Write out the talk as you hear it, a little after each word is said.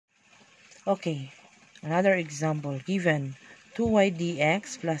Okay, another example. Given 2y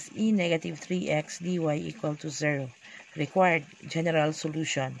dx plus e negative 3x dy equal to 0. Required general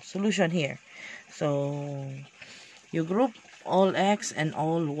solution. Solution here. So, you group all x and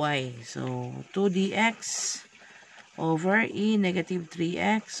all y. So, 2 dx over e negative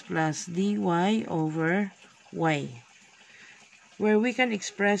 3x plus dy over y. Where we can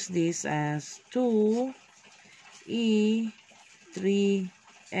express this as 2 e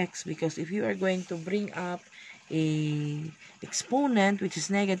 3x, because if you are going to bring up a exponent which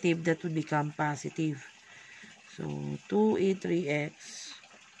is negative, that would become positive. So 2e 3x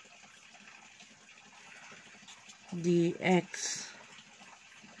dx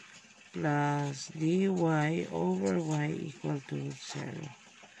plus dy over y equal to 0.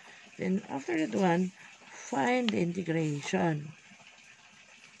 Then after that one, find the integration.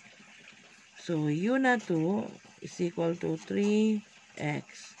 So u naught 2 is equal to 3x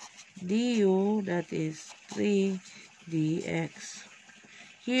du, that is 3 dx.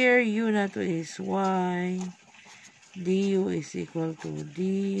 Here u naught 2 is y, du is equal to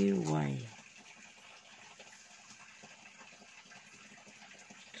dy.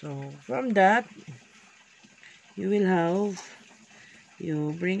 So from that, you will have,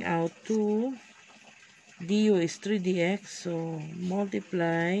 you bring out 2, du is 3 dx, so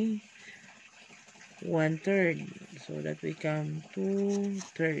multiply 1/3, so that become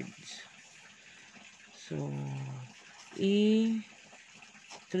 2/3. So e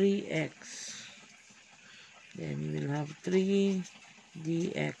 3x, then you will have 3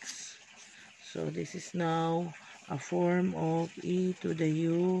 dx. So this is now a form of e to the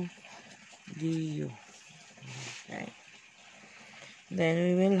u du. Okay. Then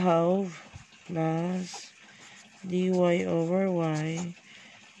we will have plus dy over y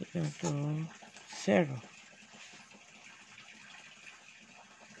equal to 0.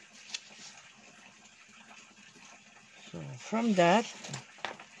 So from that,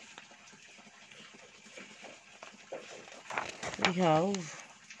 we have,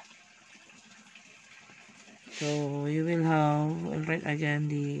 so you will have, I'll write again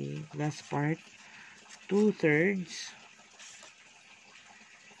the last part, 2/3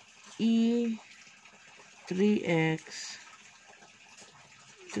 e 3x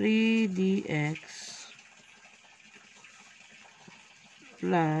 3 dx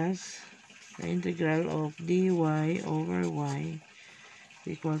plus the integral of dy over y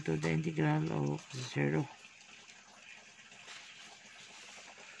equal to the integral of 0.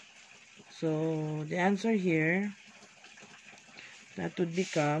 So the answer here, that would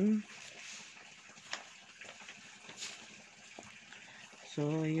become,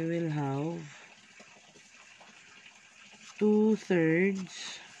 so you will have 2/3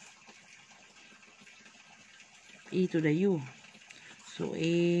 e to the u. So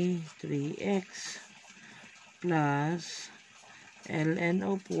a 3x plus ln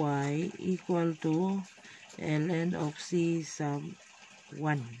of y equal to ln of c sub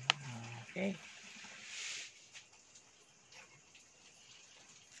 1. Okay.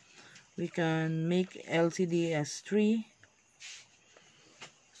 We can make LCD as 3.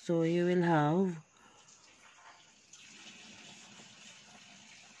 So you will have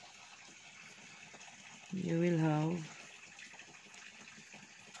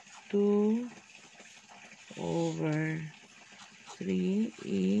 2 over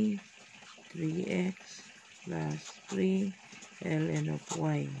 3e 3x plus 3 ln of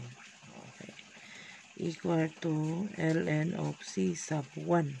y, okay, equal to ln of c sub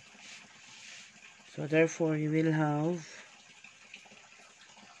 1. So therefore you will have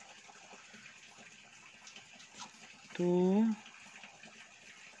 2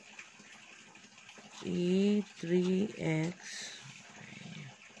 e 3x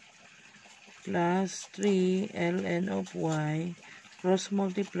plus 3 ln of y cross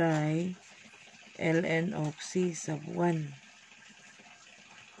multiply ln of c sub 1.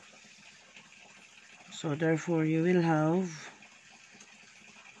 So therefore you will have,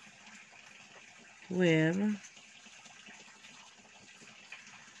 where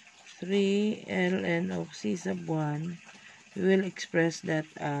 3 ln of c sub 1, we will express that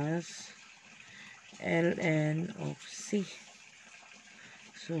as ln of c.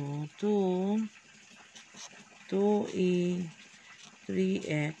 So 2e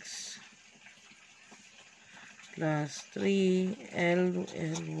 3x plus 3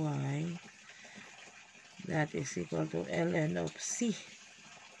 ly, that is equal to ln of c.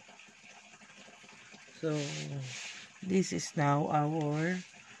 So this is now our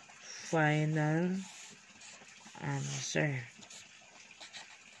final answer.